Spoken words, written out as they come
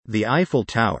The Eiffel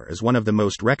Tower is one of the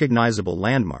most recognizable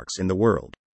landmarks in the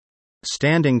world.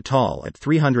 Standing tall at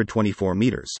 324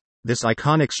 meters, this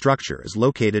iconic structure is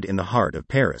located in the heart of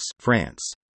Paris,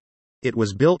 France. It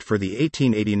was built for the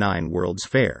 1889 World's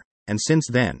Fair, and since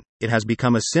then, it has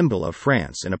become a symbol of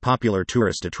France and a popular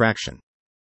tourist attraction.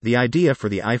 The idea for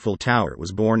the Eiffel Tower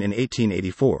was born in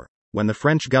 1884, when the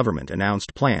French government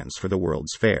announced plans for the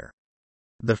World's Fair.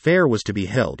 The fair was to be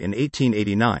held in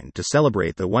 1889 to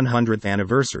celebrate the 100th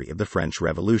anniversary of the French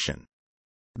Revolution.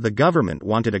 The government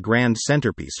wanted a grand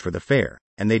centerpiece for the fair,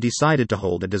 and they decided to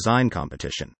hold a design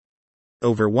competition.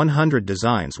 Over 100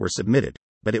 designs were submitted,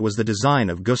 but it was the design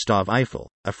of Gustave Eiffel,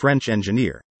 a French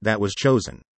engineer, that was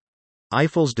chosen.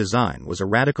 Eiffel's design was a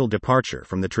radical departure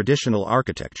from the traditional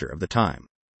architecture of the time.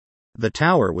 The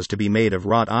tower was to be made of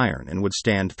wrought iron and would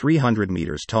stand 300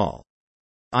 meters tall.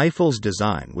 Eiffel's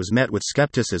design was met with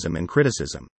skepticism and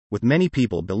criticism, with many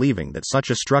people believing that such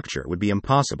a structure would be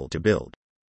impossible to build.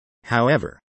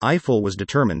 However, Eiffel was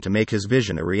determined to make his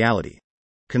vision a reality.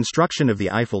 Construction of the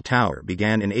Eiffel Tower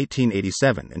began in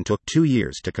 1887 and took 2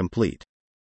 years to complete.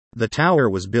 The tower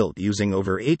was built using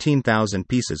over 18,000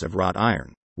 pieces of wrought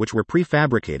iron, which were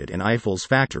prefabricated in Eiffel's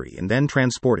factory and then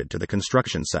transported to the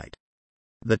construction site.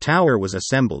 The tower was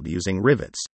assembled using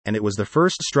rivets, and it was the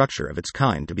first structure of its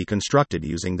kind to be constructed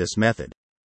using this method.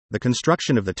 The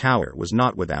construction of the tower was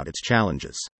not without its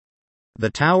challenges.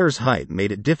 The tower's height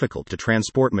made it difficult to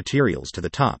transport materials to the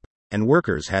top, and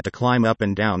workers had to climb up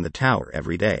and down the tower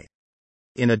every day.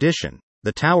 In addition,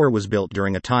 the tower was built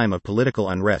during a time of political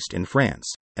unrest in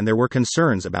France, and there were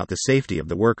concerns about the safety of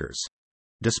the workers.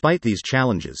 Despite these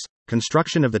challenges,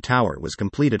 construction of the tower was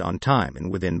completed on time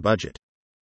and within budget.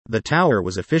 The tower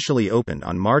was officially opened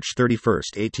on March 31,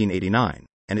 1889,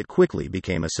 and it quickly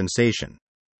became a sensation.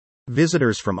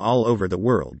 Visitors from all over the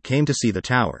world came to see the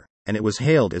tower, and it was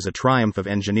hailed as a triumph of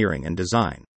engineering and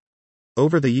design.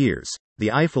 Over the years,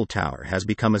 the Eiffel Tower has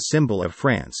become a symbol of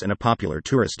France and a popular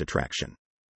tourist attraction.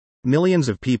 Millions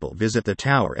of people visit the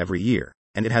tower every year,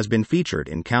 and it has been featured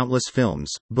in countless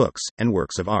films, books, and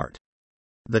works of art.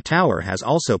 The tower has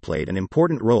also played an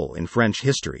important role in French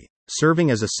history,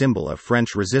 serving as a symbol of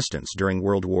French resistance during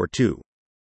World War II.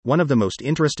 One of the most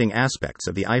interesting aspects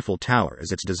of the Eiffel Tower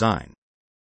is its design.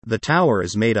 The tower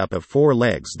is made up of 4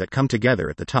 legs that come together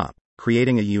at the top,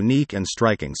 creating a unique and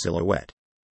striking silhouette.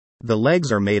 The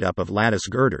legs are made up of lattice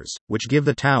girders, which give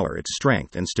the tower its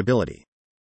strength and stability.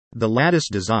 The lattice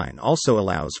design also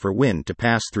allows for wind to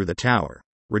pass through the tower,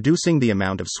 reducing the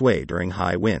amount of sway during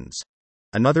high winds.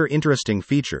 Another interesting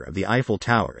feature of the Eiffel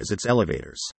Tower is its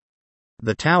elevators.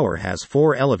 The tower has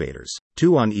 4 elevators,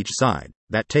 2 on each side,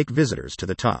 that take visitors to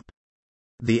the top.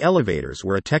 The elevators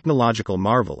were a technological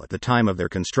marvel at the time of their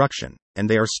construction, and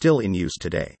they are still in use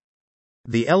today.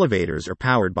 The elevators are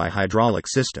powered by hydraulic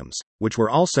systems, which were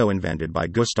also invented by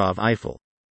Gustave Eiffel.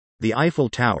 The Eiffel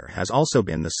Tower has also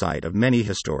been the site of many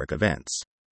historic events.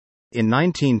 In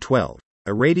 1912,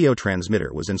 a radio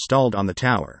transmitter was installed on the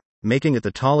tower, making it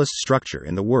the tallest structure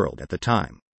in the world at the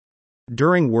time.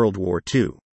 During World War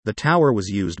II, the tower was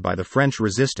used by the French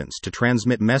resistance to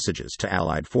transmit messages to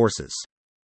Allied forces.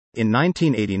 In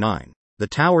 1989, the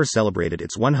tower celebrated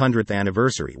its 100th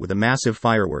anniversary with a massive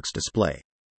fireworks display.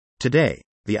 Today,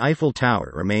 the Eiffel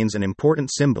Tower remains an important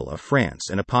symbol of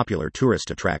France and a popular tourist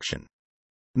attraction.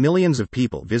 Millions of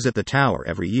people visit the tower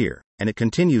every year, and it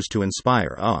continues to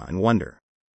inspire awe and wonder.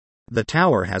 The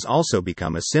tower has also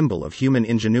become a symbol of human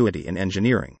ingenuity and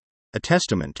engineering, a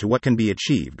testament to what can be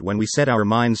achieved when we set our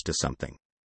minds to something.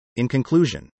 In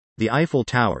conclusion, the Eiffel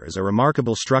Tower is a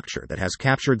remarkable structure that has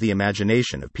captured the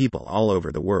imagination of people all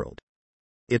over the world.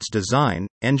 Its design,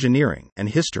 engineering, and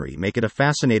history make it a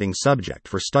fascinating subject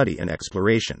for study and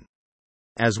exploration.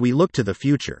 As we look to the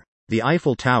future, the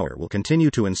Eiffel Tower will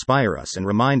continue to inspire us and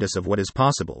remind us of what is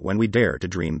possible when we dare to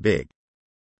dream big.